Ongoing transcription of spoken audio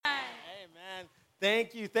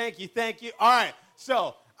Thank you. All right,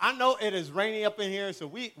 so I know it is raining up in here, so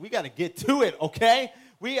we got to get to it, okay?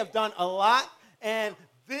 We have done a lot, and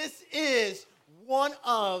this is one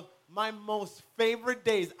of my most favorite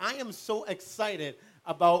days. I am so excited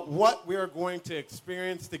about what we are going to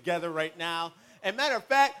experience together right now. And matter of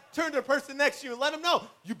fact, turn to the person next to you and let them know,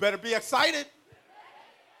 you better be excited.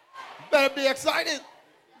 You better be excited.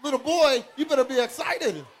 Little boy, you better be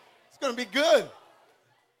excited. It's going to be good.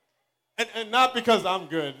 And not because I'm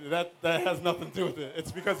good. That has nothing to do with it.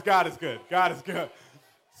 It's because God is good. God is good.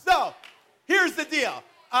 So, here's the deal.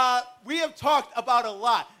 We have talked about a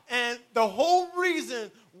lot. And the whole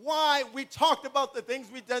reason why we talked about the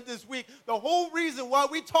things we did this week, the whole reason why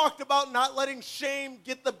we talked about not letting shame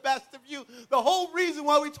get the best of you, the whole reason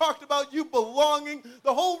why we talked about you belonging,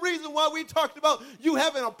 the whole reason why we talked about you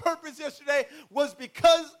having a purpose yesterday was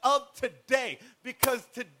because of today. Because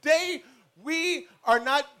today, we are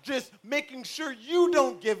not just making sure you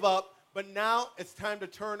don't give up, but now it's time to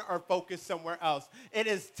turn our focus somewhere else. It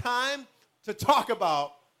is time to talk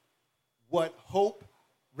about what hope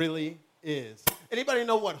really is. Anybody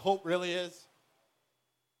know what hope really is?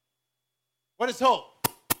 What is hope?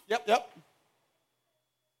 Yep.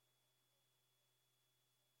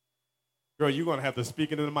 Girl, you're going to have to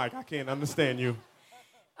speak into the mic. I can't understand you.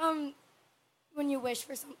 When you wish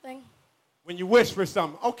for something. When you wish for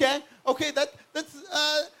something. Okay, that's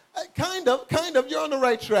kind of. You're on the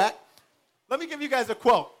right track. Let me give you guys a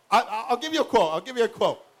quote. I'll give you a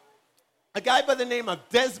quote. A guy by the name of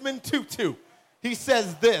Desmond Tutu. He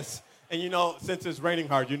says this, and you know, since it's raining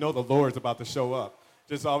hard, you know the Lord's about to show up.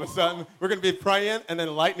 Just all of a sudden, we're going to be praying, and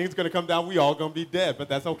then lightning's going to come down. We all going to be dead, but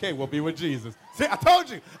that's okay. We'll be with Jesus. See, I told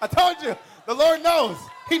you. The Lord knows.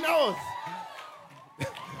 He knows.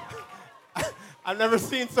 I've never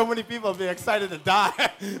seen so many people be excited to die.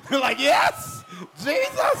 They're like, yes,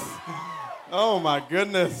 Jesus. Oh, my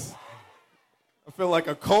goodness. I feel like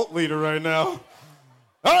a cult leader right now.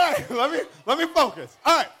 All right, let me focus.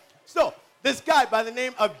 All right, so this guy by the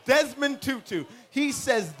name of Desmond Tutu, he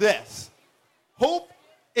says this: hope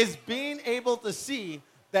is being able to see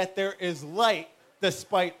that there is light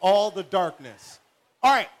despite all the darkness.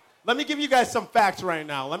 All right, let me give you guys some facts right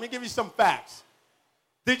now. Let me give you some facts.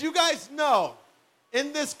 Did you guys know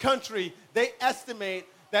in this country they estimate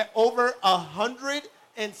that over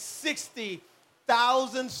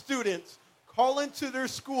 160,000 students call into their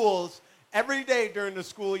schools every day during the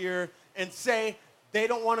school year and say they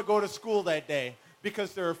don't want to go to school that day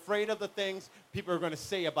because they're afraid of the things people are going to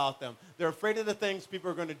say about them. They're afraid of the things people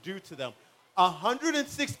are going to do to them.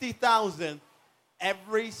 160,000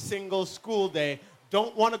 every single school day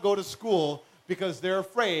don't want to go to school because they're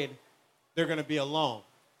afraid they're going to be alone.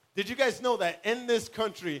 Did you guys know that in this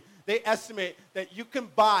country, they estimate that you can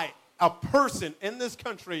buy a person in this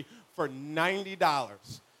country for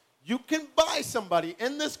 $90? You can buy somebody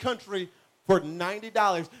in this country for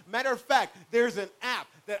 $90. Matter of fact, there's an app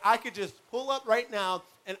that I could just pull up right now,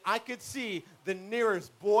 and I could see the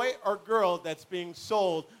nearest boy or girl that's being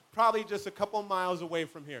sold probably just a couple miles away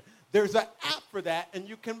from here. There's an app for that, and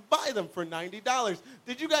you can buy them for $90.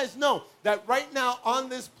 Did you guys know that right now on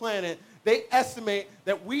this planet, they estimate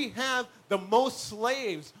that we have the most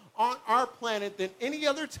slaves on our planet than any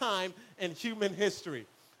other time in human history?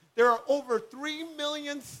 There are over 3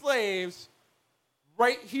 million slaves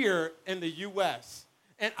right here in the U.S.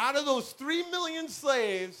 And out of those 3 million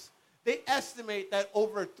slaves, they estimate that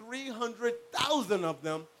over 300,000 of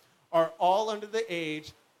them are all under the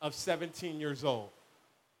age of 17 years old.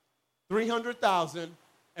 300,000,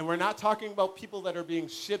 and we're not talking about people that are being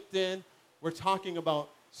shipped in. We're talking about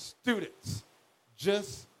students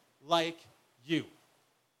just like you.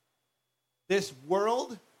 This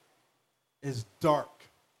world is dark.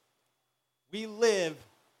 We live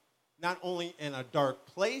not only in a dark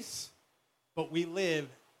place, but we live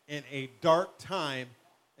in a dark time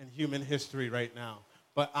in human history right now.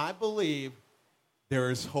 But I believe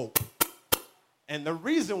there is hope. And the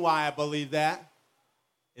reason why I believe that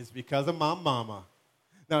is because of my mama.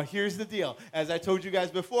 Now, here's the deal. As I told you guys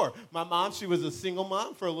before, my mom, she was a single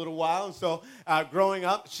mom for a little while. And so growing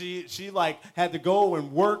up, she had to go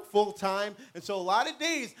and work full time. And so a lot of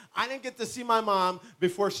days, I didn't get to see my mom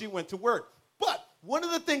before she went to work. But one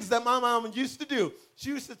of the things that my mom used to do, she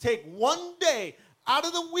used to take one day out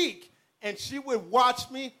of the week and she would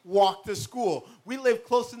watch me walk to school. We lived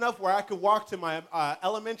close enough where I could walk to my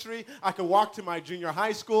elementary, I could walk to my junior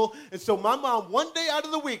high school. And so my mom, one day out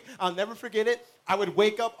of the week, I'll never forget it, I would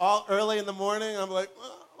wake up all early in the morning. I'm like,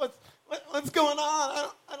 what's going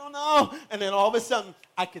on? I don't know. And then all of a sudden,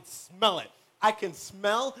 I could smell it. I can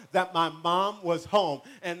smell that my mom was home.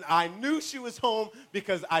 And I knew she was home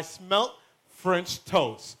because I smelled French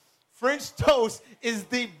toast. French toast is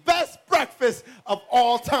the best breakfast of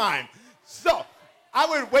all time. So I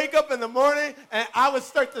would wake up in the morning and I would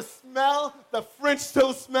start to smell the French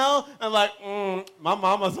toast smell and like, my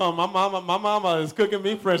mama's home. My mama is cooking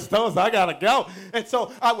me French toast. I gotta go. And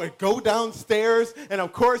so I would go downstairs and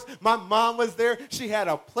of course my mom was there. She had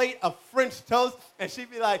a plate of French toast and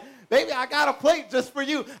she'd be like, baby, I got a plate just for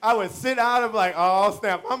you. I would sit down and be like, oh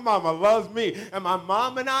snap, my mama loves me. And my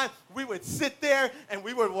mom and I, we would sit there and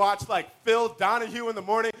we would watch like Phil Donahue in the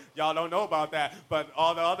morning. Y'all don't know about that, but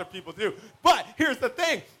all the other people do. But here's the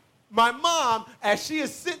thing. My mom, as she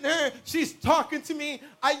is sitting there, she's talking to me.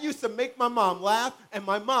 I used to make my mom laugh, and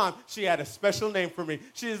my mom, she had a special name for me.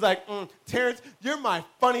 She was like, Terrence, you're my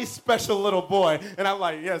funny, special little boy. And I'm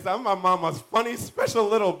like, yes, I'm my mama's funny, special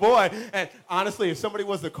little boy. And honestly, if somebody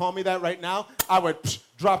was to call me that right now, I would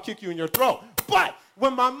drop kick you in your throat. But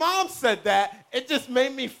when my mom said that, it just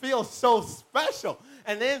made me feel so special.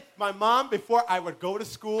 And then my mom, before I would go to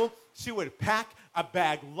school, she would pack a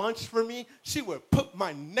bag lunch for me. She would put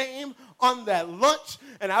my name on that lunch,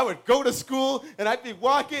 and I would go to school, and I'd be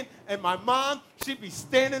walking, and my mom, she'd be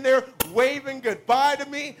standing there waving goodbye to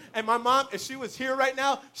me. And my mom, if she was here right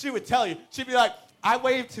now, she would tell you. She'd be like, I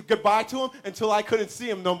waved goodbye to him until I couldn't see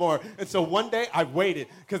him no more. And so one day I waited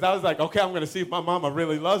because I was like, okay, I'm going to see if my mama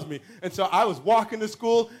really loves me. And so I was walking to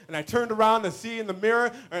school and I turned around to see in the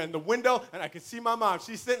mirror or in the window and I could see my mom.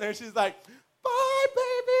 She's sitting there and she's like, bye,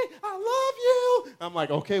 baby, I love you. I'm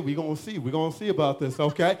like, okay, we're going to see about this,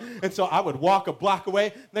 okay? And so I would walk a block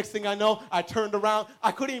away. Next thing I know, I turned around.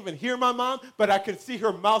 I couldn't even hear my mom, but I could see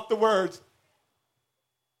her mouth the words.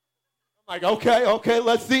 Like, okay,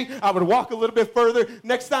 let's see. I would walk a little bit further.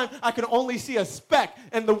 Next time, I could only see a speck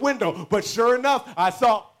in the window. But sure enough, I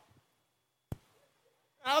saw.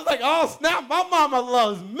 And I was like, oh, snap, my mama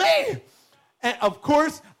loves me. And, of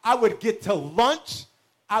course, I would get to lunch.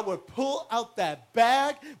 I would pull out that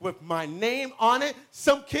bag with my name on it.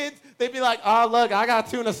 Some kids, they'd be like, oh, look, I got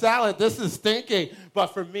tuna salad. This is stinky. But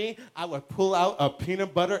for me, I would pull out a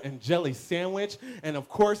peanut butter and jelly sandwich. And, of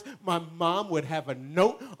course, my mom would have a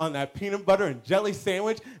note on that peanut butter and jelly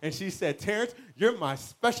sandwich. And she said, Terrence, you're my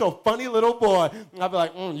special funny little boy. And I'd be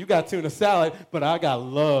like, you got tuna salad, but I got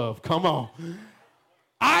love. Come on.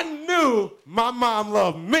 I knew my mom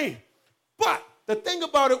loved me. But the thing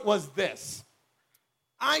about it was this.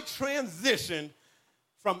 I transitioned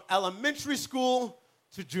from elementary school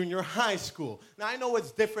to junior high school. Now, I know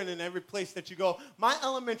it's different in every place that you go. My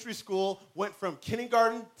elementary school went from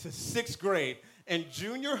kindergarten to 6th grade, and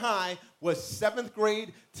junior high was 7th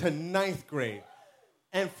grade to 9th grade.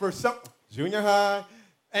 And for some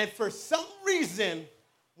reason,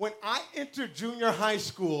 when I entered junior high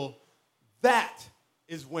school, that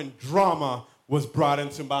is when drama was brought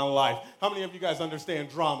into my life. How many of you guys understand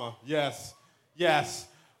drama? Yes.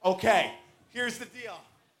 Okay, here's the deal.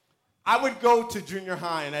 I would go to junior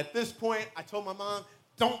high, and at this point, I told my mom,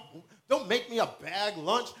 don't make me a bag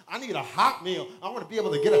lunch. I need a hot meal. I want to be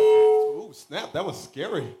able to get ooh, snap, that was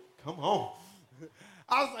scary. Come on.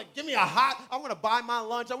 I was like, give me I want to buy my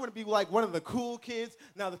lunch. I want to be like one of the cool kids.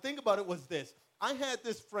 Now, the thing about it was this. I had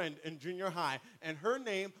this friend in junior high, and her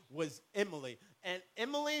name was Emily. And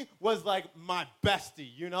Emily was like my bestie,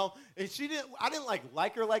 you know? And I didn't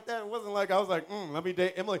like her like that. It wasn't like I was like, let me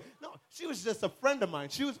date Emily. No, she was just a friend of mine.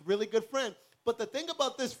 She was a really good friend. But the thing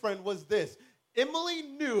about this friend was this. Emily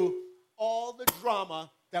knew all the drama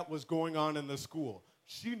that was going on in the school.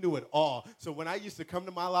 She knew it all. So when I used to come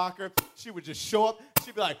to my locker, she would just show up.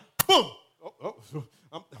 She'd be like, boom.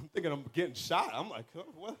 I'm thinking I'm getting shot. I'm like,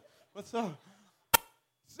 what's up?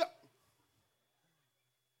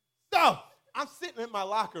 So I'm sitting in my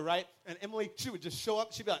locker, right? And Emily, she would just show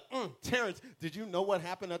up. She'd be like, Terrence, did you know what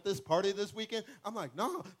happened at this party this weekend? I'm like,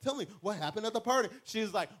 no, tell me, what happened at the party?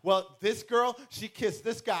 She's like, well, this girl, she kissed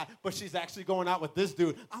this guy, but she's actually going out with this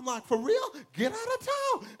dude. I'm like, for real? Get out of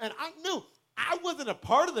town. And I knew I wasn't a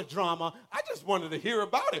part of the drama. I just wanted to hear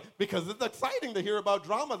about it because it's exciting to hear about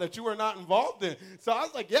drama that you were not involved in. So I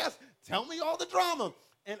was like, yes, tell me all the drama.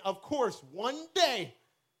 And, of course, one day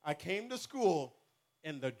I came to school,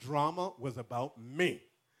 and the drama was about me.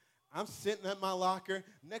 I'm sitting at my locker.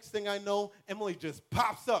 Next thing I know, Emily just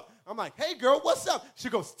pops up. I'm like, hey, girl, what's up? She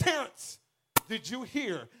goes, Terrence, did you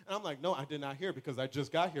hear? And I'm like, no, I did not hear because I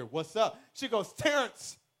just got here. What's up? She goes,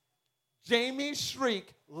 Terrence, Jamie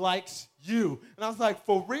Shriek likes you. And I was like,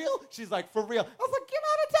 for real? She's like, for real. I was like, get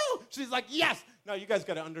out of town. She's like, yes. Now, you guys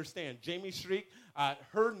got to understand, Jamie Shriek,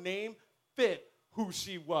 her name fit who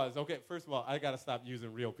she was. Okay, first of all, I got to stop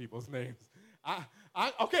using real people's names.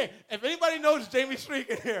 Okay, if anybody knows Jamie Shriek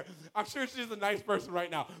in here, I'm sure she's a nice person right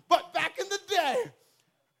now. But back in the day,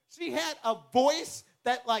 She had a voice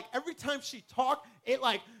that, like, every time she talked, it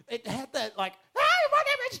had that, like, hey, my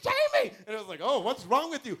name is Jamie. And it was like, oh, what's wrong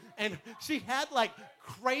with you? And she had, like,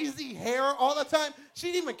 crazy hair all the time.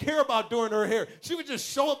 She didn't even care about doing her hair. She would just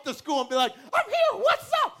show up to school and be like, I'm here,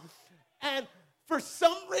 what's up? And for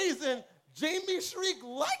some reason, Jamie Shriek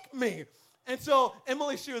liked me. And so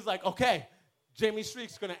Emily, she was like, okay, Jamie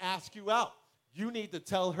Shriek's going to ask you out. You need to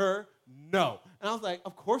tell her no. And I was like,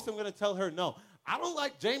 of course I'm going to tell her no. I don't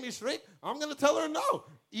like Jamie Shriek. I'm going to tell her no.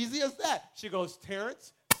 Easy as that. She goes,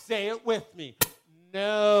 Terrence, say it with me.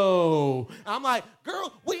 No. I'm like,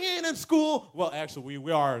 girl, we ain't in school. Well, actually,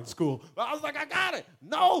 we are in school. But I was like, I got it.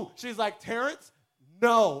 No. She's like, Terrence,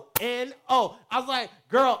 no. N-O. I was like,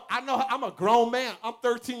 girl, I know I'm a grown man. I'm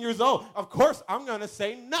 13 years old. Of course, I'm going to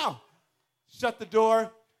say no. Shut the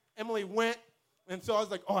door. Emily went. And so I was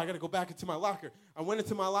like, oh, I got to go back into my locker. I went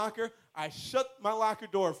into my locker. I shut my locker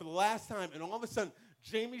door for the last time. And all of a sudden,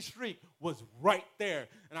 Jamie Shriek was right there.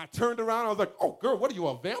 And I turned around. I was like, oh, girl, what are you,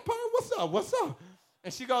 a vampire? What's up? What's up?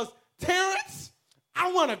 And she goes, Terrence,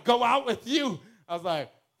 I want to go out with you. I was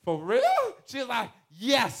like, for real? She was like,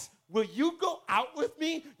 yes. Will you go out with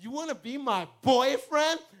me? You want to be my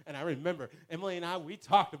boyfriend? And I remember, Emily and I, we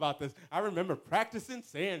talked about this. I remember practicing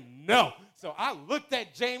saying no. So I looked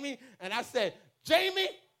at Jamie, and I said, Jamie,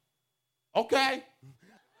 okay.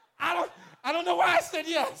 I don't know why I said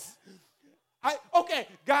yes. Okay,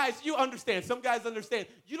 guys, you understand. Some guys understand.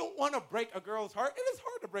 You don't want to break a girl's heart. It is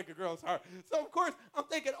hard to break a girl's heart. So, of course, I'm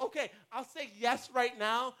thinking, okay, I'll say yes right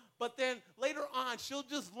now, but then later on, she'll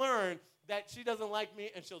just learn that she doesn't like me,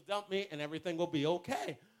 and she'll dump me, and everything will be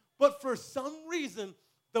okay. But for some reason,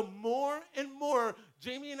 the more and more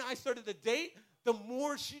Jamie and I started to date, the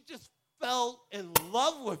more she just fell in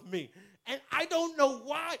love with me. And I don't know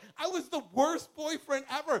why. I was the worst boyfriend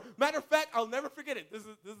ever. Matter of fact, I'll never forget it. This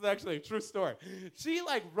is actually a true story. She,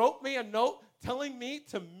 like, wrote me a note telling me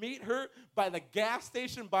to meet her by the gas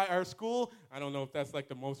station by our school. I don't know if that's, like,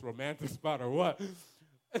 the most romantic spot or what.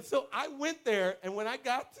 And so I went there, and when I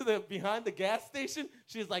got to behind the gas station,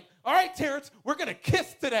 she was like, all right, Terrence, we're going to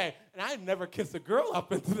kiss today. And I had never kissed a girl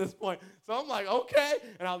up until this point. So I'm like, okay.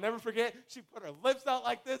 And I'll never forget, she put her lips out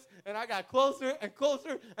like this, and I got closer and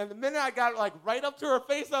closer. And the minute I got, like, right up to her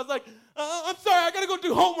face, I was like, I'm sorry, I got to go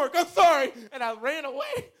do homework. I'm sorry. And I ran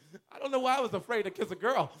away. I don't know why I was afraid to kiss a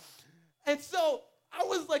girl. And so I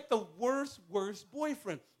was, like, the worst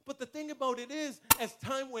boyfriend. But the thing about it is, as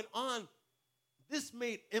time went on, this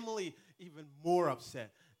made Emily even more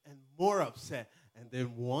upset and more upset. And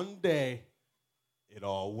then one day, it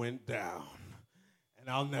all went down. And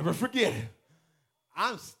I'll never forget it.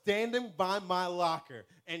 I'm standing by my locker,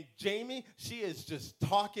 and Jamie, she is just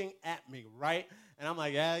talking at me, right? And I'm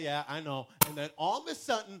like, yeah, I know. And then all of a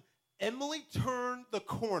sudden, Emily turned the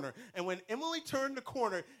corner. And when Emily turned the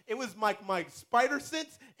corner, it was my spider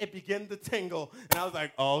sense. It began to tingle. And I was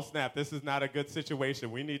like, oh, snap, this is not a good situation.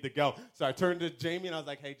 We need to go. So I turned to Jamie, and I was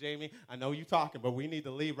like, hey, Jamie, I know you talking, but we need to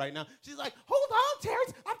leave right now. She's like, hold on,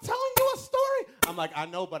 Terrence. I'm telling you a story. I'm like, I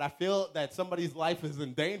know, but I feel that somebody's life is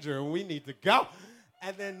in danger, and we need to go.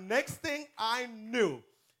 And then next thing I knew,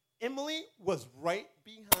 Emily was right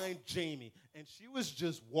behind Jamie, and she was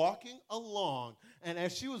just walking along. And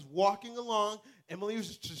as she was walking along, Emily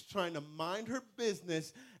was just trying to mind her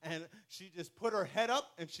business, and she just put her head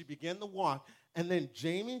up, and she began to walk. And then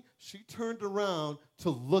Jamie, she turned around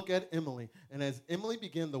to look at Emily. And as Emily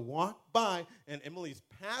began to walk by, and Emily's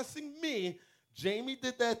passing me, Jamie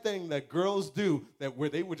did that thing that girls do, that where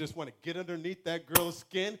they would just want to get underneath that girl's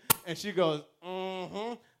skin, and she goes,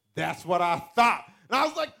 that's what I thought. And I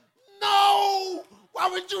was like, no! Why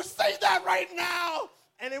would you say that right now?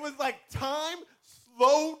 And it was like time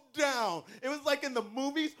slowed down. It was like in the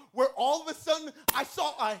movies where all of a sudden I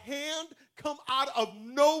saw a hand come out of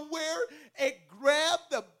nowhere. It grabbed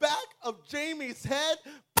the back of Jamie's head,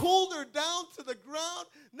 pulled her down to the ground.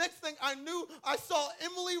 Next thing I knew, I saw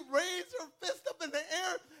Emily raise her fist up in the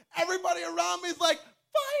air. Everybody around me is like,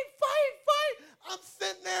 fight, fight, fight. I'm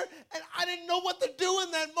sitting there, and I didn't know what to do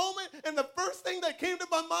in that moment. And the first thing that came to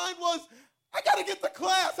my mind was, I got to get to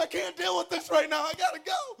class. I can't deal with this right now. I got to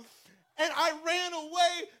go. And I ran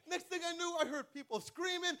away. Next thing I knew, I heard people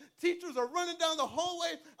screaming. Teachers are running down the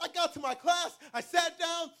hallway. I got to my class. I sat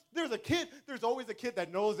down. There's a kid. There's always a kid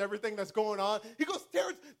that knows everything that's going on. He goes,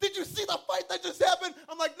 Terrence, did you see the fight that just happened?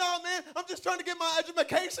 I'm like, no, man. I'm just trying to get my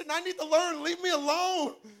education. I need to learn. Leave me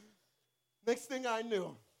alone. Next thing I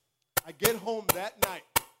knew, I get home that night.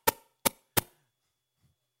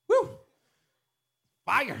 Woo!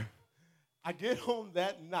 Fire. I get home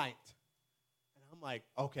that night, and I'm I'm like,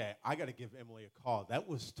 okay, I got to give Emily a call. That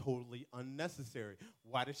was totally unnecessary.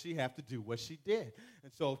 Why did she have to do what she did?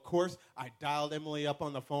 And so, of course, I dialed Emily up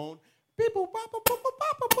on the phone. Beep, boop, bop, boop, boop,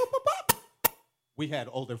 boop, boop, boop, boop, bop. We had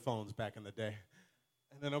older phones back in the day.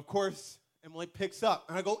 And then, of course, Emily picks up.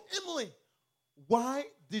 And I go, Emily, why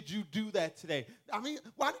did you do that today? I mean,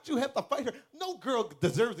 why did you have to fight her? No girl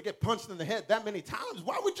deserves to get punched in the head that many times.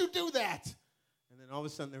 Why would you do that? And then all of a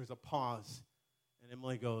sudden, there was a pause. And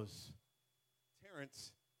Emily goes,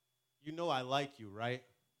 Terrence, you know I like you, right?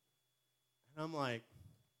 And I'm like,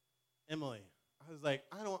 Emily, I was like,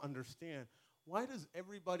 I don't understand. Why does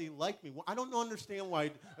everybody like me? I don't understand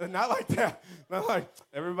why. Not like that. Not like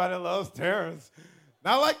everybody loves Terrence.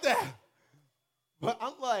 Not like that. But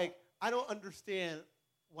I'm like, I don't understand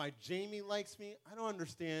why Jamie likes me. I don't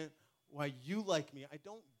understand why you like me. I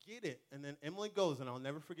don't get it. And then Emily goes, and I'll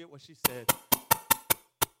never forget what she said.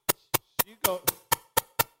 She goes.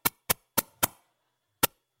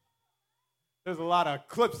 There's a lot of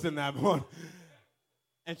clips in that one.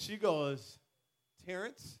 And she goes,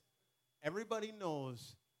 Terrence, everybody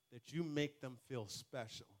knows that you make them feel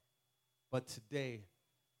special. But today,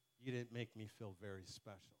 you didn't make me feel very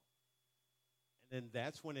special. And then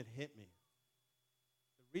that's when it hit me.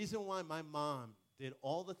 The reason why my mom did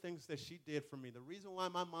all the things that she did for me, the reason why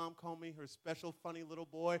my mom called me her special, funny little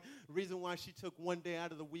boy, the reason why she took one day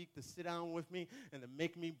out of the week to sit down with me and to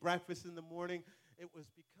make me breakfast in the morning, it was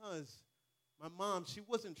because my mom, she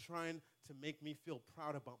wasn't trying to make me feel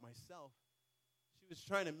proud about myself. She was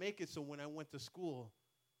trying to make it so when I went to school,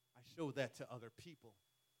 I showed that to other people.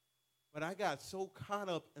 But I got so caught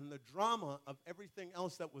up in the drama of everything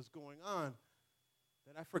else that was going on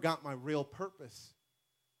that I forgot my real purpose.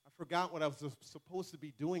 I forgot what I was supposed to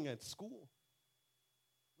be doing at school.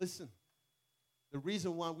 Listen, the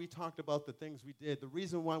reason why we talked about the things we did, the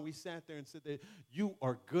reason why we sat there and said that you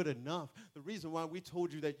are good enough, the reason why we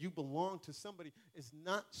told you that you belong to somebody is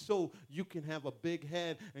not so you can have a big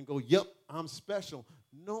head and go, yep, I'm special.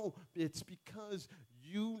 No, it's because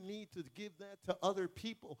you need to give that to other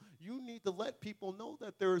people. You need to let people know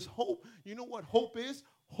that there is hope. You know what hope is?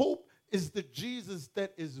 Hope is the Jesus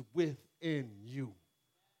that is within you.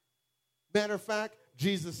 Matter of fact,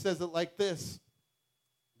 Jesus says it like this.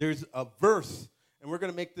 There's a verse, and we're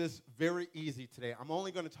going to make this very easy today. I'm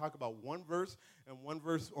only going to talk about one verse and one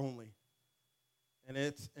verse only. And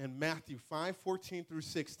it's in Matthew 5:14 through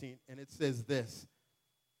 16, and it says this.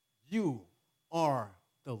 You are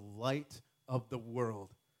the light of the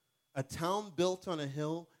world. A town built on a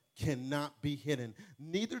hill cannot be hidden.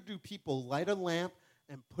 Neither do people light a lamp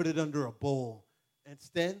and put it under a bowl.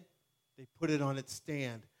 Instead, they put it on its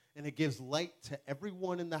stand, and it gives light to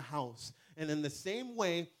everyone in the house. And in the same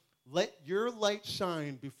way, let your light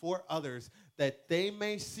shine before others, that they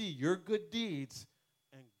may see your good deeds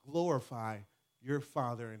and glorify your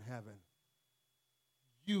Father in heaven.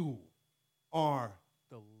 You are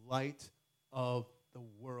the light of the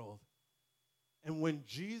world. And when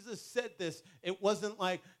Jesus said this, it wasn't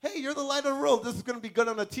like, hey, you're the light of the world. This is going to be good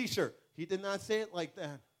on a T-shirt. He did not say it like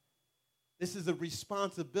that. This is a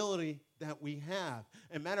responsibility that we have.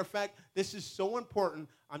 And matter of fact, this is so important,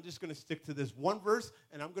 I'm just going to stick to this one verse,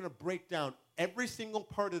 and I'm going to break down every single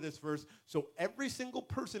part of this verse so every single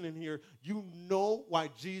person in here, you know why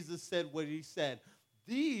Jesus said what he said.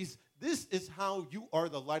 This is how you are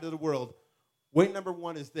the light of the world. Way number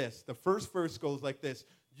one is this. The first verse goes like this.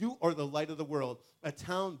 You are the light of the world. A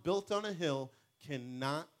town built on a hill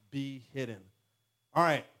cannot be hidden. All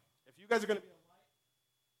right. If you guys are going to be a light,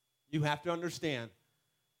 you have to understand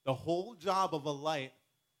the whole job of a light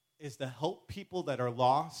is to help people that are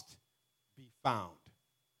lost be found.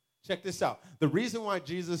 Check this out. The reason why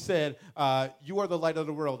Jesus said, you are the light of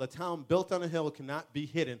the world, a town built on a hill cannot be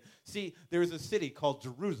hidden. See, there's a city called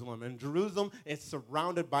Jerusalem, and Jerusalem is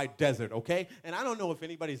surrounded by desert, okay? And I don't know if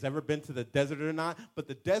anybody's ever been to the desert or not, but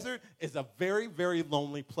the desert is a very, very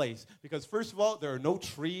lonely place because, first of all, there are no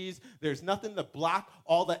trees. There's nothing to block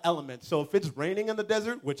all the elements. So if it's raining in the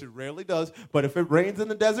desert, which it rarely does, but if it rains in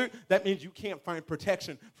the desert, that means you can't find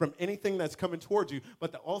protection from anything that's coming towards you.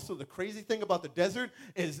 But also the crazy thing about the desert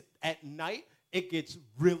is at night, it gets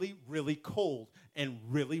really, really cold and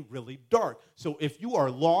really, really dark. So if you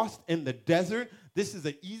are lost in the desert, this is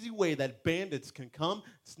an easy way that bandits can come,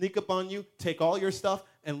 sneak up on you, take all your stuff,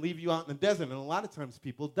 and leave you out in the desert. And a lot of times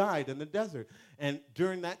people died in the desert. And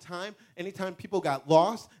during that time, anytime people got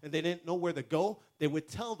lost and they didn't know where to go, they would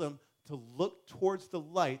tell them to look towards the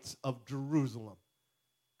lights of Jerusalem.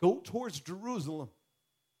 Go towards Jerusalem.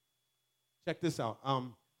 Check this out.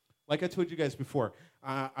 Like I told you guys before,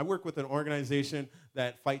 I work with an organization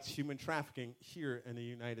that fights human trafficking here in the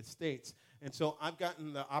United States. And so I've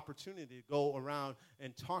gotten the opportunity to go around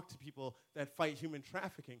and talk to people that fight human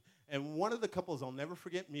trafficking. And one of the couples I'll never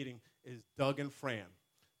forget meeting is Doug and Fran.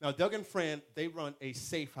 Now, Doug and Fran, they run a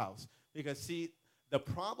safe house because, see, the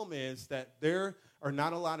problem is that there are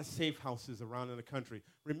not a lot of safe houses around in the country.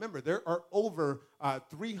 Remember, there are over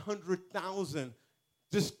 300,000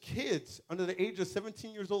 just kids under the age of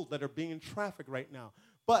 17 years old that are being trafficked right now.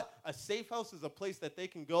 But a safe house is a place that they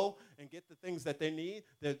can go and get the things that they need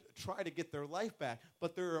to try to get their life back.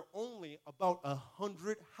 But there are only about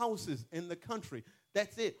 100 houses in the country.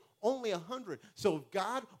 That's it. Only 100. So if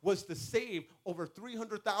God was to save over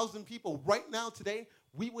 300,000 people right now today,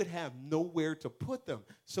 we would have nowhere to put them.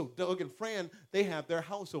 So Doug and Fran, they have their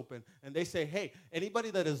house open, and they say, hey,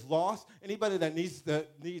 anybody that is lost, anybody that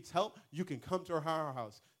needs help, you can come to our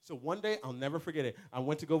house. So one day, I'll never forget it. I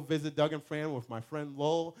went to go visit Doug and Fran with my friend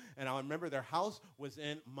Lowell, and I remember their house was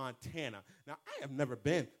in Montana. Now, I have never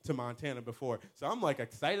been to Montana before, so I'm like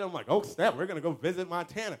excited. I'm like, oh, snap, we're going to go visit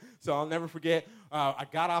Montana. So I'll never forget, I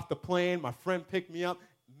got off the plane. My friend picked me up.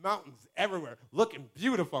 Mountains everywhere, looking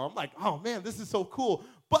beautiful. I'm like, oh, man, this is so cool.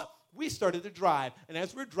 But we started to drive, and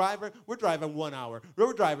as we're driving 1 hour.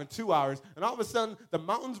 We're driving 2 hours, and all of a sudden, the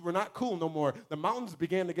mountains were not cool no more. The mountains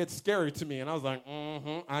began to get scary to me, and I was like,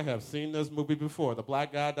 I have seen this movie before. The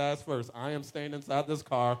black guy dies first. I am staying inside this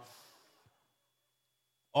car.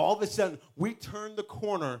 All of a sudden, we turned the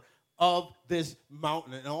corner of this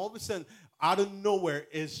mountain, and all of a sudden, out of nowhere,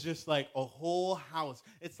 it's just like a whole house.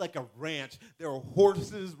 It's like a ranch. There are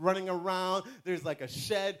horses running around. There's like a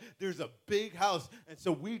shed. There's a big house. And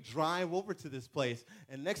so we drive over to this place.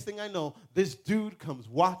 And next thing I know, this dude comes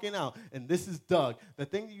walking out. And this is Doug. The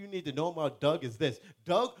thing that you need to know about Doug is this.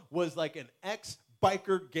 Doug was like an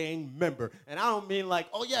ex-biker gang member. And I don't mean like,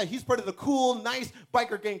 oh, yeah, he's part of the cool, nice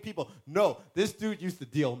biker gang people. No, this dude used to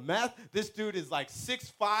deal meth. This dude is like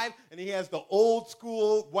 6'5", and he has the old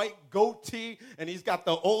school white goatee, and he's got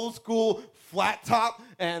the old school flat top.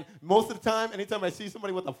 And most of the time, anytime I see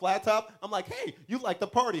somebody with a flat top, I'm like, hey, you like to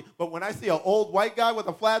party. But when I see an old white guy with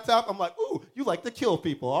a flat top, I'm like, ooh, you like to kill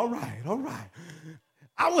people. All right, all right.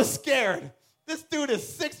 I was scared. This dude is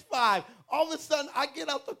 6'5". All of a sudden, I get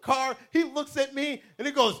out the car. He looks at me, and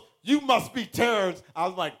he goes, you must be Terrence. I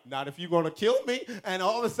was like, not if you're going to kill me. And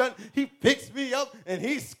all of a sudden, he picks me up, and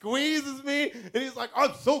he squeezes me, and he's like,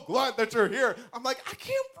 I'm so glad that you're here. I'm like, I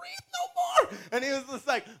can't breathe no more. And he was just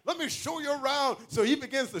like, let me show you around. So he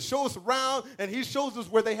begins to show us around, and he shows us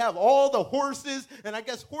where they have all the horses. And I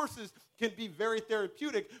guess horses can be very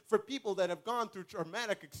therapeutic for people that have gone through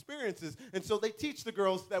traumatic experiences. And so they teach the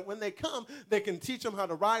girls that when they come, they can teach them how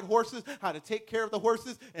to ride horses, how to take care of the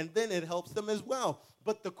horses, and then it helps them as well.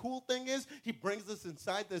 But the cool thing is, he brings us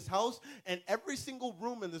inside this house, and every single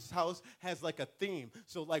room in this house has like a theme.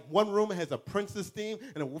 So like one room has a princess theme,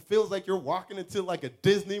 and it feels like you're walking into like a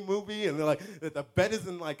Disney movie, and like the bed is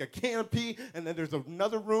in like a canopy, and then there's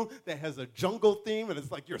another room that has a jungle theme, and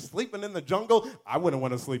it's like you're sleeping in the jungle. I wouldn't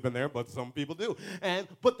want to sleep in there, but some people do.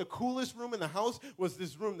 But the coolest room in the house was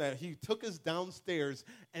this room that he took us downstairs,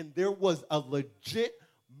 and there was a legit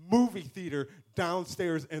movie theater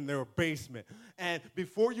downstairs in their basement. And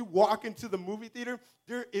before you walk into the movie theater,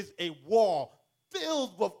 there is a wall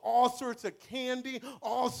filled with all sorts of candy,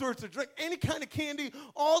 all sorts of drink, any kind of candy,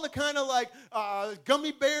 all the kind of like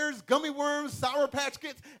gummy bears, gummy worms, Sour Patch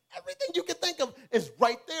Kids, everything you can think of is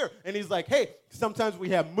right there. And he's like, hey, sometimes we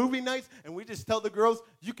have movie nights, and we just tell the girls,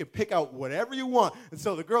 you can pick out whatever you want. And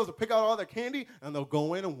so the girls will pick out all their candy, and they'll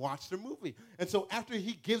go in and watch their movie. And so after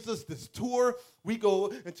he gives us this tour, we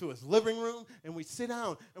go into his living room, and we sit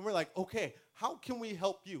down, and we're like, okay, how can we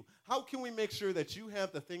help you? How can we make sure that you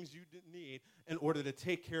have the things you need in order to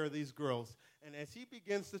take care of these girls? And as he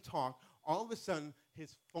begins to talk, all of a sudden,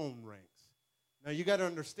 his phone rings. Now, you got to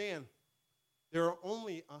understand, there are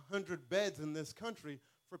only 100 beds in this country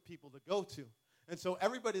for people to go to. And so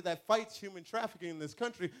everybody that fights human trafficking in this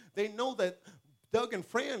country, they know that Doug and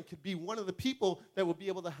Fran could be one of the people that will be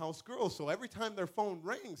able to house girls. So every time their phone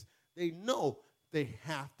rings, they know they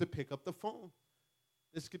have to pick up the phone.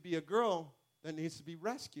 This could be a girl that needs to be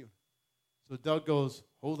rescued. So Doug goes,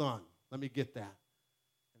 hold on, let me get that.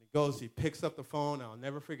 And he goes, he picks up the phone. I'll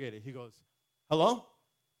never forget it. He goes, hello?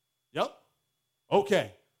 Yep.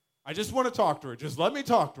 Okay. I just want to talk to her. Just let me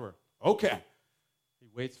talk to her. Okay. He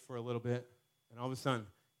waits for a little bit, and all of a sudden,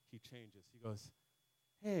 he changes. He goes,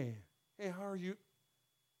 hey, how are you?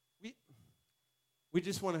 We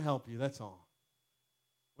just want to help you, that's all.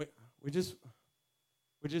 We're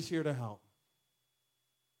just here to help.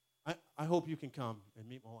 I hope you can come and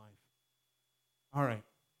meet my wife. All right.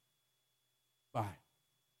 Bye.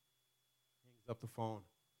 Hangs up the phone.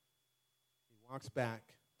 He walks back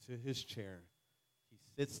to his chair. He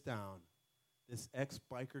sits down. This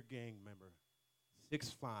ex-biker gang member,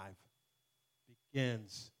 6'5",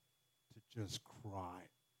 begins to just cry.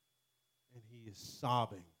 And he is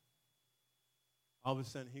sobbing. All of a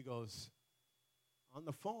sudden, he goes, on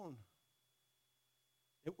the phone,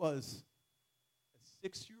 it was a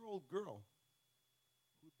 6-year-old girl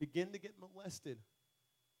who began to get molested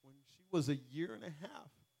when she was a year and a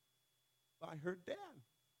half by her dad.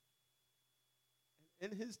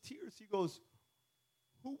 And in his tears, he goes,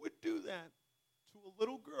 who would do that to a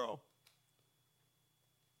little girl?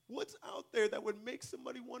 What's out there that would make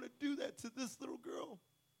somebody want to do that to this little girl?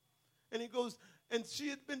 And he goes, and she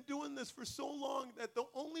had been doing this for so long that the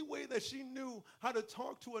only way that she knew how to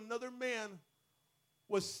talk to another man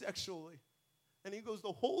was sexually. And he goes,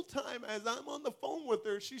 the whole time as I'm on the phone with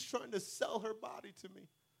her, she's trying to sell her body to me.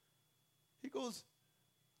 He goes,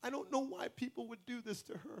 I don't know why people would do this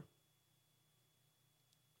to her.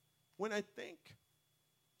 When I think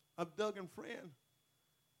of Doug and Fran,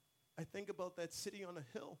 I think about that city on a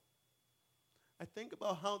hill. I think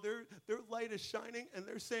about how their light is shining, and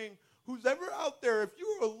they're saying, who's ever out there, if you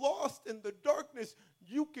are lost in the darkness,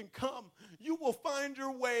 you can come. You will find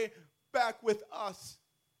your way back with us.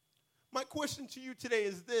 My question to you today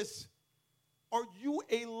is this. Are you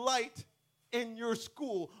a light in your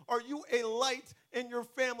school? Are you a light in your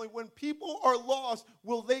family? When people are lost,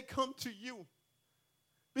 will they come to you?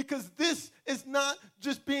 Because this is not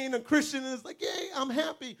just being a Christian and it's like, yay, I'm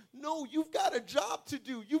happy. No, you've got a job to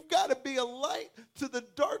do. You've got to be a light to the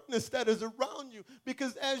darkness that is around you.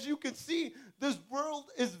 Because as you can see, this world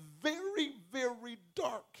is very, very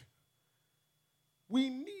dark. We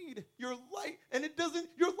need your light. And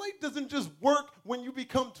your light doesn't just work when you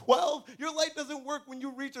become 12. Your light doesn't work when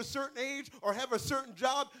you reach a certain age or have a certain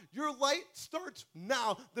job. Your light starts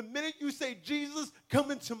now. The minute you say, Jesus, come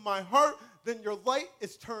into my heart, then your light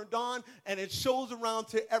is turned on and it shows around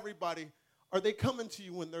to everybody. Are they coming to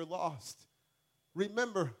you when they're lost?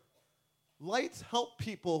 Remember, lights help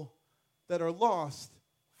people that are lost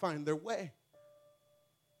find their way.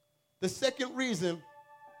 The second reason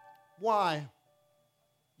why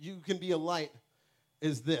you can be a light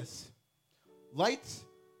is this. Lights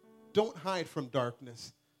don't hide from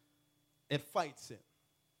darkness. It fights it.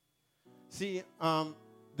 See,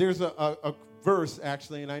 there's a verse,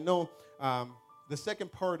 actually, and I know the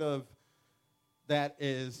second part of that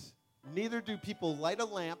is, neither do people light a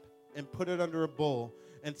lamp and put it under a bowl.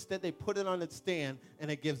 Instead, they put it on its stand, and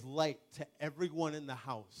it gives light to everyone in the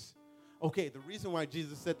house. Okay, the reason why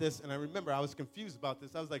Jesus said this, and I remember I was confused about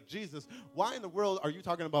this. I was like, Jesus, why in the world are you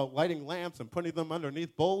talking about lighting lamps and putting them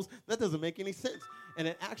underneath bowls? That doesn't make any sense. And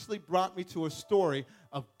it actually brought me to a story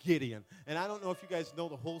of Gideon. And I don't know if you guys know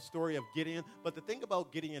the whole story of Gideon, but the thing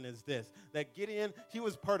about Gideon is this, that Gideon, he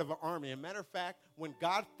was part of an army. As a matter of fact, when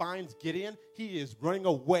God finds Gideon, he is running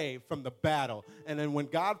away from the battle. And then when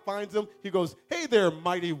God finds him, he goes, hey there,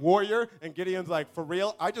 mighty warrior. And Gideon's like, for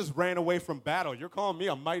real? I just ran away from battle. You're calling me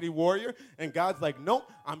a mighty warrior? And God's like,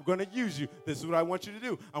 nope, I'm going to use you. This is what I want you to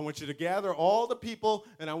do. I want you to gather all the people,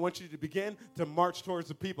 and I want you to begin to march towards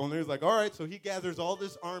the people. And he's like, all right. So he gathers all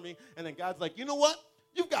this army, and then God's like, you know what?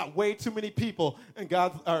 You've got way too many people. And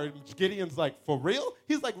Gideon's like, for real?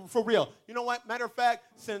 He's like, for real. You know what? Matter of fact,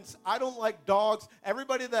 since I don't like dogs,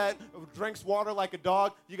 everybody that drinks water like a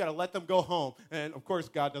dog, you got to let them go home. And, of course,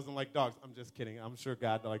 God doesn't like dogs. I'm just kidding. I'm sure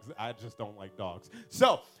God likes, I just don't like dogs.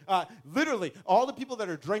 So, literally, all the people that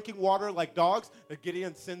are drinking water like dogs,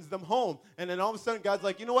 Gideon sends them home. And then all of a sudden, God's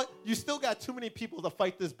like, you know what? You still got too many people to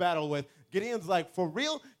fight this battle with. Gideon's like, for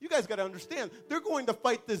real? You guys got to understand, they're going to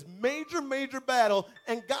fight this major, major battle,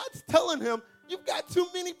 and God's telling him, you've got too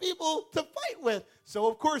many people to fight with. So,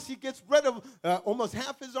 of course, he gets rid of almost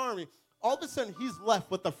half his army. All of a sudden, he's left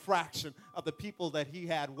with a fraction of the people that he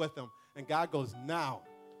had with him. And God goes, now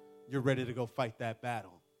you're ready to go fight that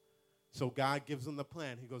battle. So God gives him the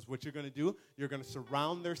plan. He goes, what you're going to do, you're going to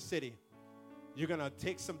surround their city. You're going to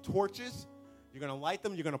take some torches. You're going to light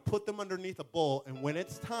them. You're going to put them underneath a bowl. And when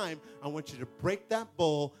it's time, I want you to break that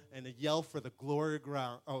bowl and to yell for the glory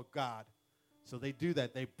of God. So they do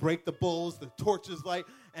that. They break the bowls, the torches light.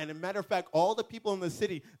 And as a matter of fact, all the people in the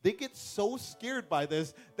city, they get so scared by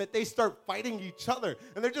this that they start fighting each other.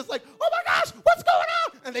 And they're just like, oh my gosh, what's going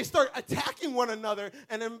on? And they start attacking one another.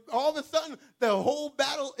 And then all of a sudden, the whole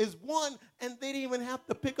battle is won. And they didn't even have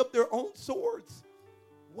to pick up their own swords.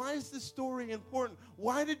 Why is this story important?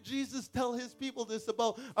 Why did Jesus tell his people this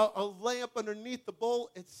about a lamp underneath the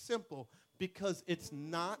bowl? It's simple. Because it's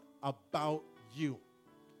not about you.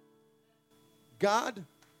 God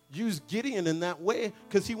used Gideon in that way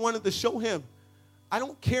because he wanted to show him, I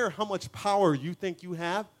don't care how much power you think you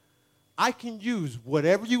have. I can use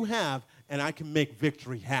whatever you have, and I can make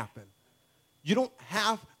victory happen. You don't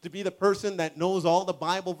have to be the person that knows all the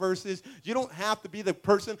Bible verses. You don't have to be the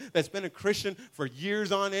person that's been a Christian for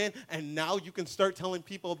years on end, and now you can start telling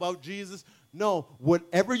people about Jesus. No,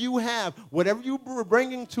 whatever you have, whatever you are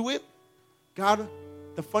bringing to it, God,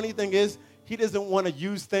 the funny thing is, he doesn't want to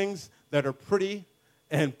use things that are pretty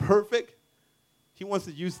and perfect. He wants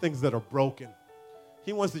to use things that are broken.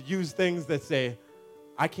 He wants to use things that say,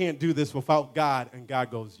 I can't do this without God. And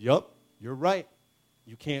God goes, yup, you're right.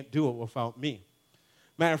 You can't do it without me.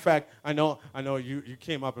 Matter of fact, I know you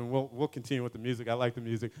came up, and we'll continue with the music. I like the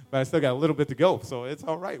music, but I still got a little bit to go, so it's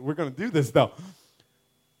all right. We're going to do this, though.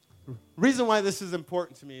 Reason why this is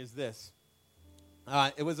important to me is this.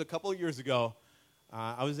 It was a couple of years ago.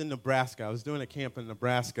 I was in Nebraska. I was doing a camp in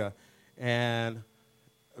Nebraska, and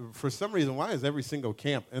for some reason, why is every single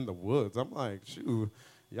camp in the woods? I'm like, shoot,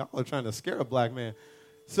 y'all are trying to scare a black man.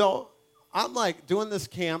 So I'm like doing this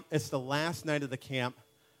camp. It's the last night of the camp.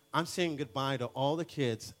 I'm saying goodbye to all the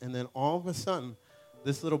kids, and then all of a sudden,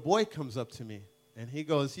 this little boy comes up to me, and he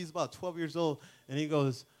goes, he's about 12 years old, and he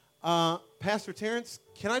goes, Pastor Terrence,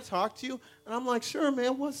 can I talk to you? And I'm like, sure,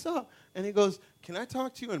 man, what's up? And he goes, can I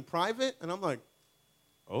talk to you in private? And I'm like,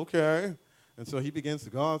 okay. And so he begins to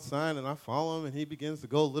go outside, and I follow him, and he begins to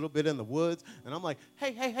go a little bit in the woods. And I'm like,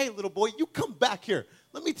 hey, little boy, you come back here.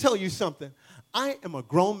 Let me tell you something. I am a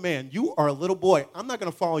grown man. You are a little boy. I'm not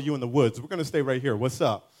going to follow you in the woods. We're going to stay right here. What's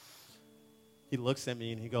up? He looks at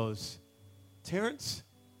me, and he goes, Terrence,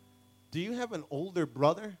 do you have an older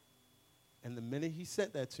brother? And the minute he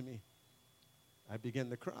said that to me, I began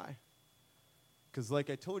to cry. Because like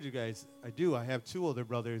I told you guys, I do. I have two older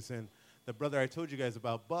brothers, and the brother I told you guys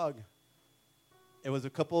about, Bug, it was a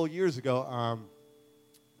couple of years ago.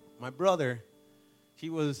 My brother, he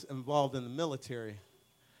was involved in the military.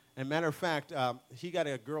 And matter of fact, he got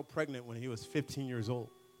a girl pregnant when he was 15 years old.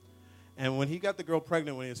 And when he got the girl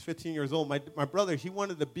pregnant when he was 15 years old, my brother, he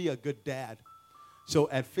wanted to be a good dad. So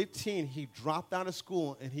at 15, he dropped out of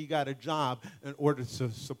school, and he got a job in order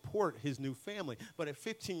to support his new family. But at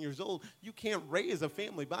 15 years old, you can't raise a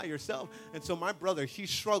family by yourself. And so my brother, he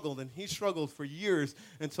struggled for years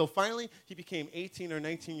until finally he became 18 or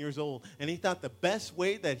 19 years old. And he thought the best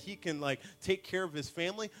way that he can, take care of his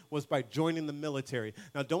family was by joining the military.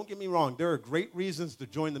 Now, don't get me wrong. There are great reasons to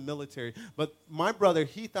join the military. But my brother,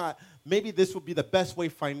 he thought maybe this would be the best way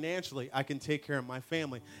financially I can take care of my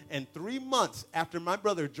family. And 3 months after my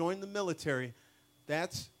brother joined the military,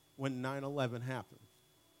 that's when 9/11 happened.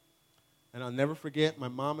 And I'll never forget, my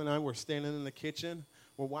mom and I were standing in the kitchen.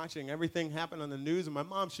 We're watching everything happen on the news, and my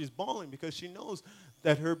mom, she's bawling because she knows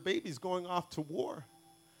that her baby's going off to war.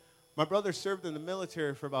 My brother served in the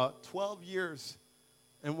military for about 12 years,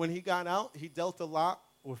 and when he got out, he dealt a lot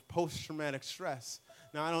with post-traumatic stress.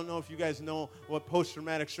 Now, I don't know if you guys know what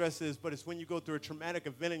post-traumatic stress is, but it's when you go through a traumatic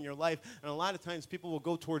event in your life, and a lot of times people will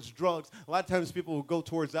go towards drugs. A lot of times people will go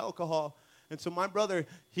towards alcohol. And so my brother,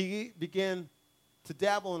 he began to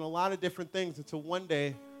dabble in a lot of different things until one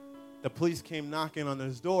day the police came knocking on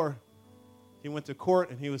his door. He went to court,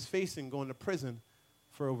 and he was facing going to prison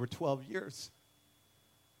for over 12 years.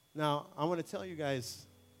 Now, I want to tell you guys,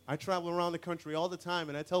 I travel around the country all the time,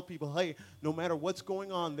 and I tell people, hey, no matter what's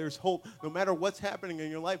going on, there's hope. No matter what's happening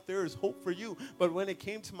in your life, there is hope for you. But when it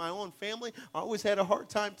came to my own family, I always had a hard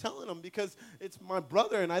time telling them because it's my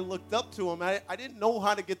brother, and I looked up to him. I didn't know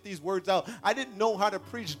how to get these words out. I didn't know how to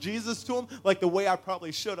preach Jesus to him like the way I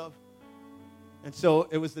probably should have. And so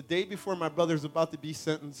it was the day before my brother's about to be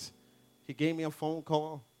sentenced. He gave me a phone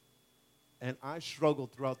call, and I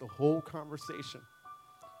struggled throughout the whole conversation.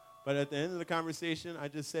 But at the end of the conversation, I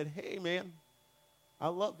just said, hey, man, I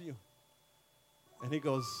love you. And he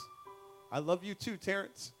goes, I love you too,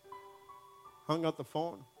 Terrence. Hung up the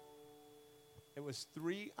phone. It was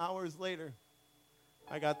 3 hours later,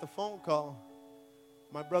 I got the phone call.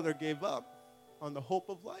 My brother gave up on the hope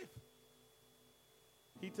of life.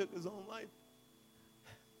 He took his own life.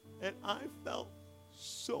 And I felt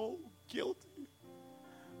so guilty.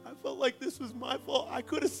 I felt like this was my fault. I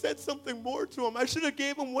could have said something more to him. I should have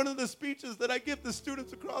gave him one of the speeches that I give to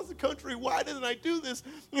students across the country. Why didn't I do this?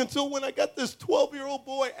 Until when I got this 12-year-old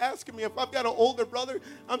boy asking me if I've got an older brother,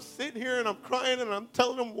 I'm sitting here and I'm crying and I'm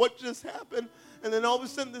telling him what just happened. And then all of a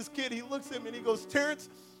sudden this kid, he looks at me and he goes, Terrence,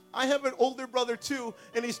 I have an older brother too,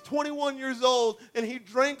 and he's 21 years old, and he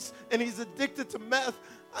drinks and he's addicted to meth.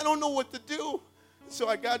 I don't know what to do. So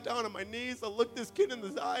I got down on my knees, I looked this kid in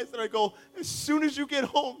his eyes, and I go, as soon as you get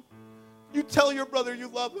home, you tell your brother you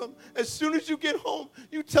love him. As soon as you get home,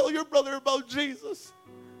 you tell your brother about Jesus.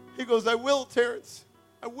 He goes, I will, Terrence.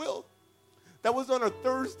 I will. That was on a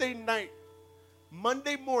Thursday night.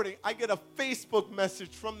 Monday morning, I get a Facebook message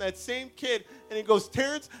from that same kid, and he goes,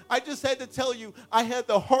 Terrence, I just had to tell you, I had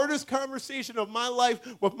the hardest conversation of my life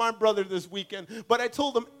with my brother this weekend, but I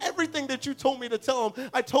told him everything that you told me to tell him.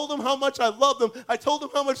 I told him how much I loved him. I told him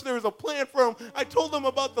how much there was a plan for him. I told him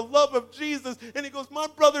about the love of Jesus, and he goes, my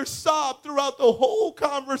brother sobbed throughout the whole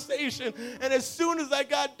conversation, and as soon as I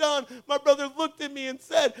got done, my brother looked at me and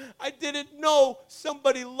said, I didn't know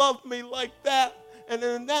somebody loved me like that. And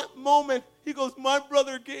in that moment, he goes, my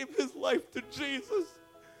brother gave his life to Jesus.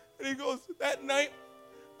 And he goes, that night,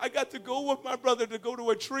 I got to go with my brother to go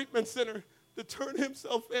to a treatment center to turn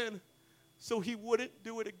himself in so he wouldn't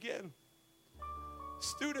do it again.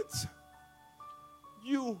 Students,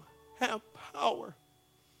 you have power.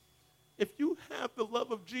 If you have the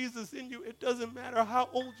love of Jesus in you, it doesn't matter how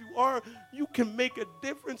old you are, you can make a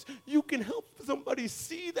difference. You can help somebody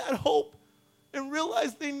see that hope and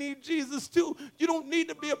realize they need Jesus too. You don't need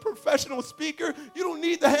to be a professional speaker. You don't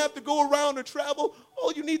need to have to go around and travel.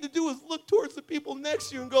 All you need to do is look towards the people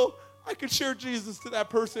next to you and go, I could share Jesus to that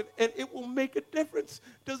person, and it will make a difference.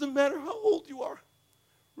 Doesn't matter how old you are.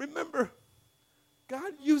 Remember,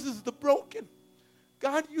 God uses the broken.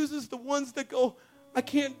 God uses the ones that go, I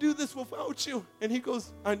can't do this without you. And he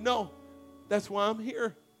goes, I know. That's why I'm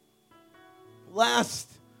here. Last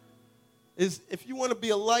is, if you want to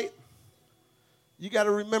be a light, you got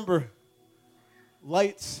to remember,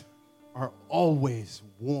 lights are always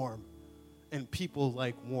warm, and people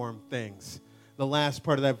like warm things. The last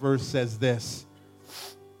part of that verse says this.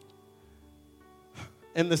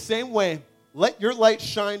 In the same way, let your light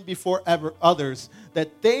shine before others,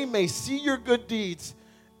 that they may see your good deeds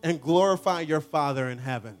and glorify your Father in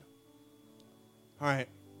heaven. All right.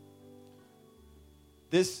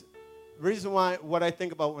 This reason why, what I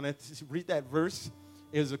think about when I read that verse,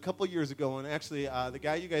 it was a couple years ago, and actually the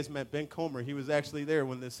guy you guys met, Ben Comer, he was actually there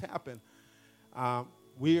when this happened.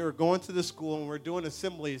 We are going to the school, and we're doing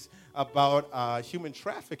assemblies about human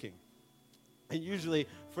trafficking. And usually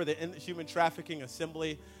for the human trafficking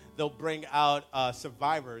assembly, they'll bring out a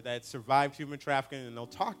survivor that survived human trafficking, and they'll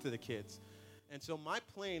talk to the kids. And so my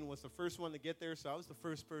plane was the first one to get there, so I was the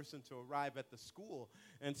first person to arrive at the school.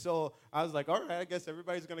 And so I was like, all right, I guess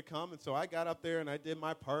everybody's going to come. And so I got up there, and I did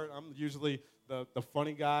my part. I'm usually the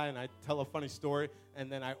funny guy, and I tell a funny story, and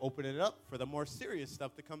then I open it up for the more serious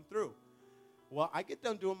stuff to come through. Well, I get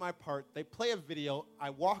done doing my part. They play a video.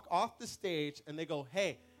 I walk off the stage, and they go,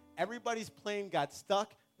 hey, everybody's plane got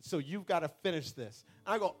stuck, so you've got to finish this.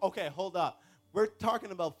 And I go, okay, hold up. We're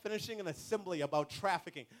talking about finishing an assembly about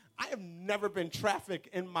trafficking. I have never been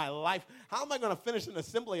trafficked in my life. How am I going to finish an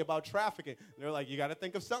assembly about trafficking? And they're like, you got to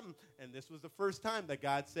think of something. And this was the first time that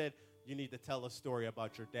God said, you need to tell a story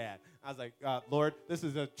about your dad. I was like, Lord, this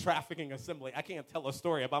is a trafficking assembly. I can't tell a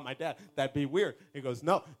story about my dad. That'd be weird. He goes,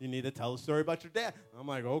 no, you need to tell a story about your dad. I'm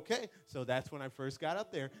like, okay. So that's when I first got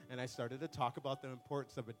up there, and I started to talk about the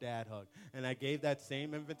importance of a dad hug. And I gave that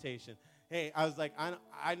same invitation. Hey, I was like,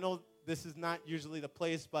 I know this is not usually the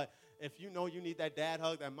place, but if you know you need that dad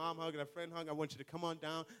hug, that mom hug, that friend hug, I want you to come on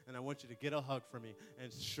down, and I want you to get a hug from me.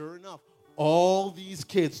 And sure enough, all these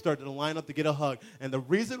kids started to line up to get a hug. And the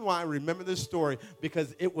reason why I remember this story,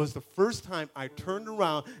 because it was the first time I turned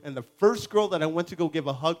around, and the first girl that I went to go give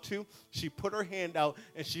a hug to, she put her hand out,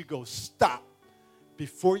 and she goes, stop.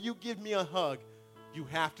 Before you give me a hug, you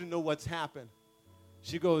have to know what's happened.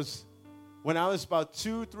 She goes, when I was about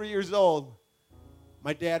 2-3 years old,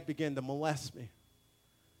 my dad began to molest me.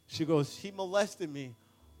 She goes, he molested me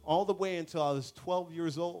all the way until I was 12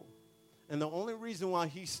 years old. And the only reason why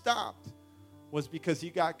he stopped was because he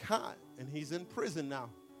got caught, and he's in prison now.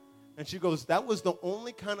 And she goes, that was the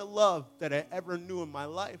only kind of love that I ever knew in my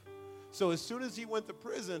life. So as soon as he went to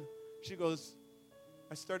prison, she goes,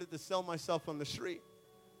 I started to sell myself on the street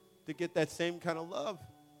to get that same kind of love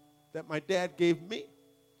that my dad gave me.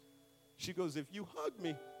 She goes, if you hug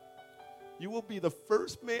me, you will be the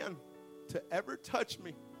first man to ever touch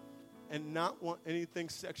me and not want anything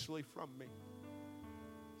sexually from me.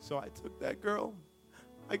 So I took that girl,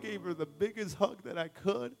 I gave her the biggest hug that I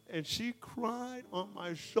could, and she cried on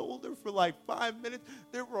my shoulder for like 5 minutes.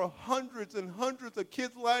 There were hundreds and hundreds of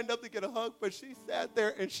kids lined up to get a hug, but she sat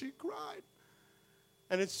there and she cried.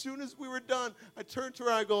 And as soon as we were done, I turned to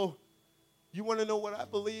her, I go, you want to know what I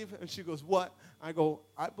believe? And she goes, what? I go,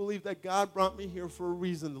 I believe that God brought me here for a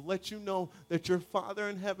reason, to let you know that your Father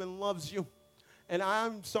in heaven loves you. And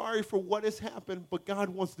I'm sorry for what has happened, but God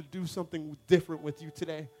wants to do something different with you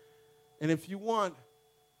today. And if you want,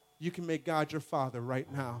 you can make God your Father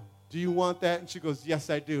right now. Do you want that? And she goes, yes,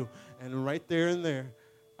 I do. And right there and there,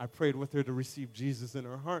 I prayed with her to receive Jesus in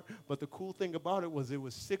her heart. But the cool thing about it was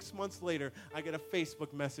 6 months later, I get a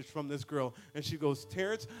Facebook message from this girl. And she goes,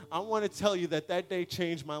 Terrence, I want to tell you that day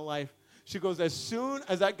changed my life. She goes, as soon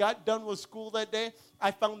as I got done with school that day, I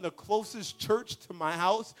found the closest church to my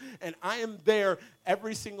house, and I am there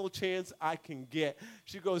every single chance I can get.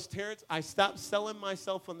 She goes, Terrence, I stopped selling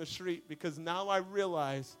myself on the street because now I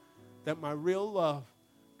realize that my real love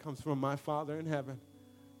comes from my Father in heaven.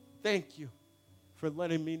 Thank you for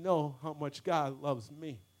letting me know how much God loves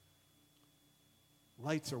me.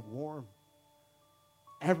 Lights are warm.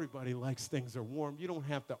 Everybody likes things are warm. You don't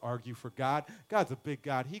have to argue for God. God's a big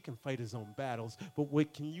God. He can fight his own battles. But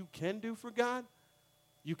what you can do for God,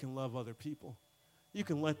 you can love other people. You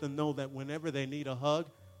can let them know that whenever they need a hug,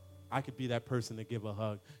 I could be that person to give a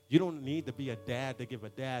hug. You don't need to be a dad to give a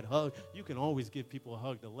dad hug. You can always give people a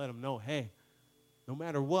hug to let them know, hey, no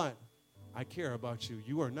matter what, I care about you.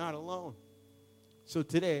 You are not alone. So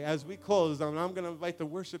today, as we close, I'm going to invite the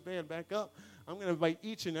worship band back up. I'm going to invite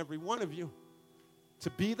each and every one of you to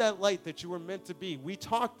be that light that you were meant to be. We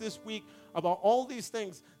talked this week about all these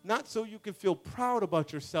things, not so you can feel proud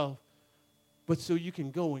about yourself, but so you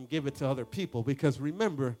can go and give it to other people. Because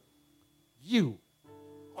remember, you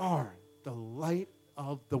are the light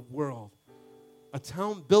of the world. A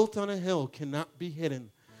town built on a hill cannot be hidden.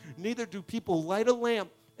 Neither do people light a lamp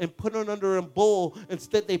and put it under a bowl.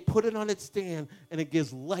 Instead, they put it on its stand, and it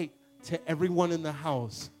gives light to everyone in the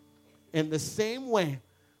house. In the same way,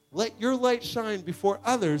 let your light shine before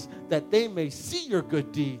others that they may see your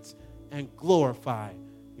good deeds and glorify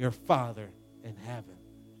your Father in heaven.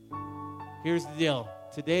 Here's the deal.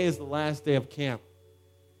 Today is the last day of camp.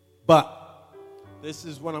 But this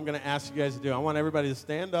is what I'm going to ask you guys to do. I want everybody to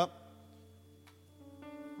stand up.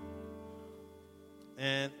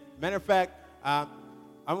 And matter of fact,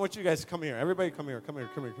 I want you guys to come here. Everybody come here. Come here.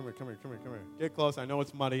 Get close. I know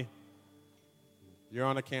it's muddy. You're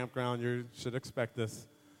on a campground. You should expect this.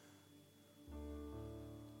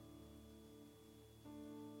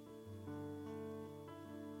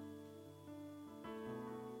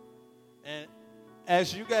 And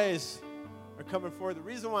as you guys are coming forward, the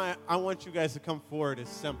reason why I want you guys to come forward is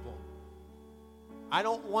simple. I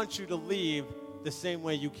don't want you to leave the same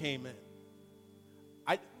way you came in.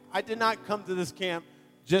 I did not come to this camp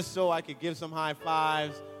just so I could give some high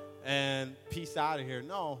fives and peace out of here.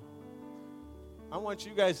 No. I want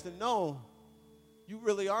you guys to know you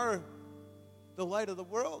really are the light of the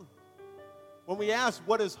world. When we ask,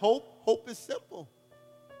 what is hope? Hope is simple.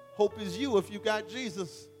 Hope is you if you got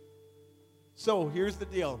Jesus. So here's the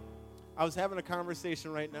deal. I was having a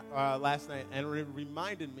conversation last night, and it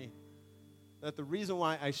reminded me that the reason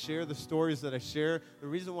why I share the stories that I share, the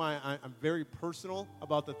reason why I'm very personal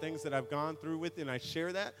about the things that I've gone through with you, and I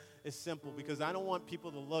share that, is simple, because I don't want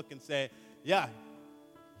people to look and say, yeah,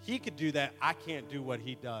 he could do that. I can't do what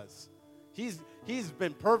he does. He's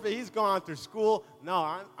been perfect. He's gone through school.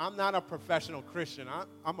 No, I'm not a professional Christian.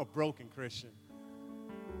 I'm a broken Christian.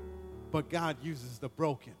 But God uses the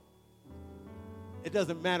broken. It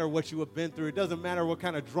doesn't matter what you have been through. It doesn't matter what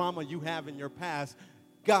kind of drama you have in your past.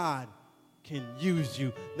 God can use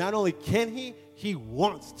you. Not only can he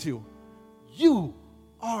wants to. You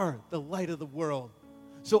are the light of the world.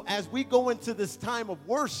 So as we go into this time of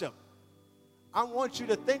worship, I want you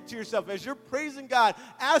to think to yourself, as you're praising God,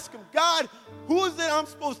 ask him, God, who is it I'm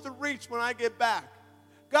supposed to reach when I get back?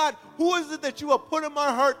 God, who is it that you have put in my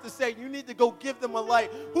heart to say you need to go give them a light?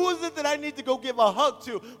 Who is it that I need to go give a hug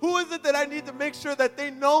to? Who is it that I need to make sure that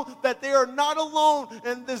they know that they are not alone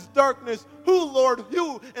in this darkness? Who, Lord,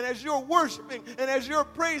 who? And as you're worshiping and as you're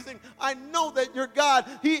praising, I know that you're God.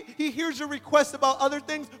 He hears your requests about other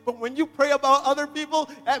things, but when you pray about other people,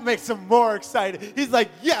 that makes him more excited. He's like,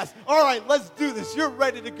 yes, all right, let's do this. You're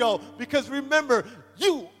ready to go. Because remember,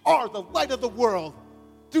 you are the light of the world.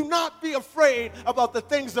 Do not be afraid about the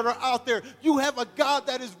things that are out there. You have a God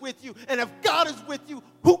that is with you. And if God is with you,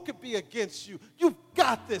 who could be against you? You've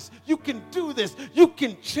got this. You can do this. You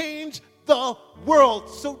can change the world.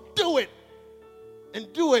 So do it.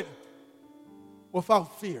 And do it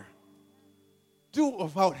without fear. Do it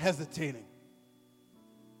without hesitating.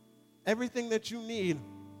 Everything that you need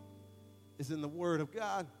is in the Word of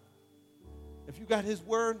God. If you got His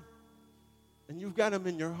Word and you've got Him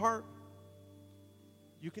in your heart,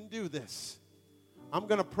 you can do this. I'm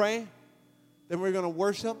going to pray, then we're going to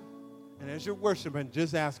worship. And as you're worshiping,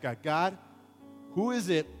 just ask God, God, who is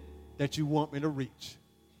it that you want me to reach?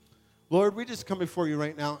 Lord, we just come before you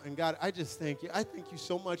right now. And God, I just thank you. I thank you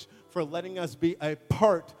so much for letting us be a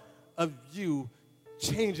part of you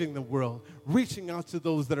changing the world, reaching out to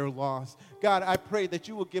those that are lost. God, I pray that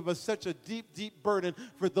you will give us such a deep, deep burden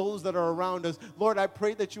for those that are around us. Lord, I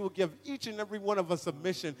pray that you will give each and every one of us a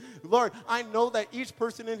mission. Lord, I know that each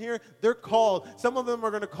person in here, they're called. Some of them are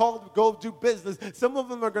going to call to go do business. Some of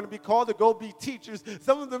them are going to be called to go be teachers.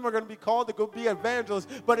 Some of them are going to be called to go be evangelists.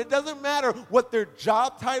 But it doesn't matter what their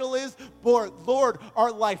job title is. Lord,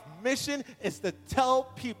 our life mission is to tell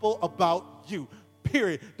people about you.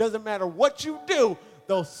 Period. Doesn't matter what you do.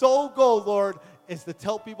 The sole goal, Lord, is to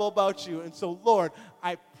tell people about you. And so, Lord,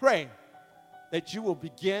 I pray that you will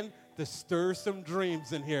begin to stir some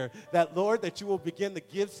dreams in here. That, Lord, that you will begin to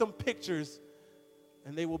give some pictures,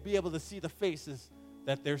 and they will be able to see the faces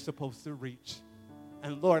that they're supposed to reach.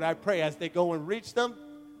 And, Lord, I pray as they go and reach them,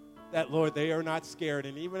 that, Lord, they are not scared.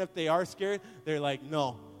 And even if they are scared, they're like,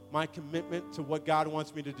 no, my commitment to what God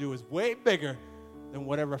wants me to do is way bigger than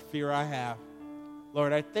whatever fear I have.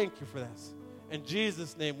 Lord, I thank you for this. In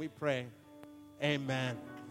Jesus' name we pray. Amen.